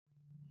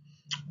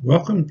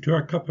Welcome to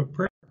our cup of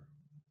prayer.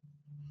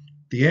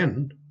 At the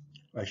end,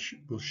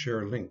 will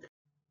share a link.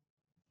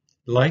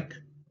 Like,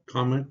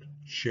 comment,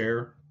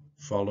 share,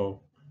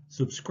 follow,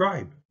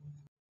 subscribe.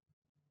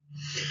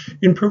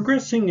 In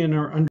progressing in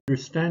our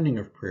understanding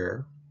of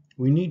prayer,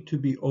 we need to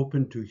be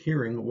open to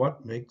hearing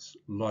what makes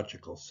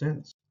logical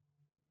sense.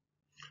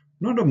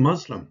 Not a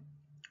Muslim.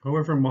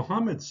 However,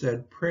 Muhammad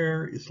said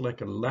prayer is like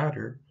a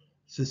ladder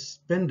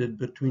suspended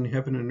between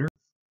heaven and earth.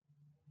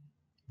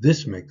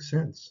 This makes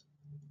sense.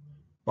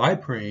 By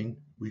praying,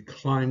 we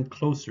climb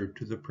closer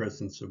to the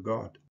presence of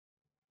God.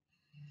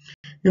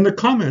 In the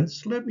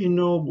comments, let me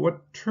know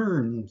what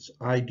terms,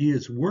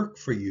 ideas work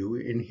for you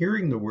in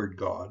hearing the word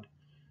God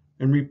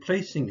and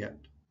replacing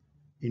it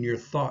in your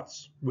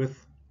thoughts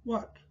with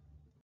what?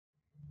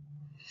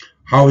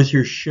 How is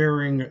your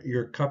sharing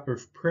your cup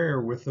of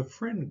prayer with a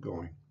friend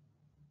going?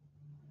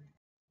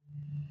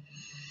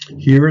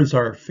 Here is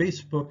our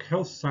Facebook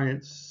Health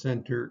Science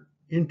Center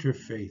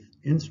Interfaith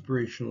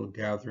Inspirational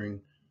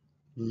Gathering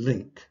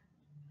link.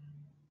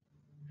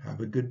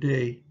 Have a good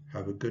day.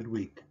 Have a good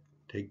week.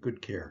 Take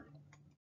good care.